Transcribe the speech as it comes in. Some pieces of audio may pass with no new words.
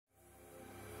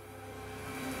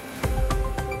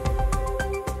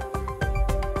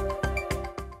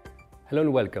Hello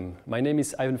and welcome. My name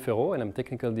is Ivan Ferro and I'm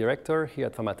Technical Director here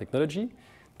at Pharma Technology.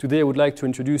 Today I would like to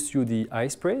introduce you the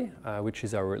iSpray, which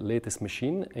is our latest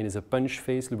machine and is a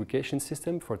punch-face lubrication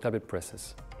system for tablet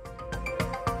presses.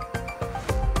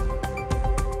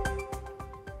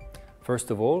 First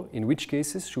of all, in which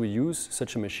cases should we use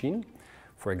such a machine?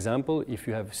 For example, if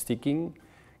you have sticking,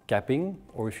 capping,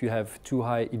 or if you have too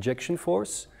high ejection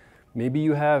force, maybe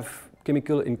you have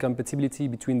chemical incompatibility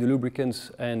between the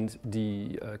lubricant and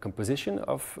the composition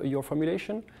of your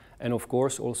formulation, and of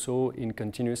course also in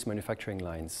continuous manufacturing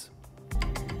lines.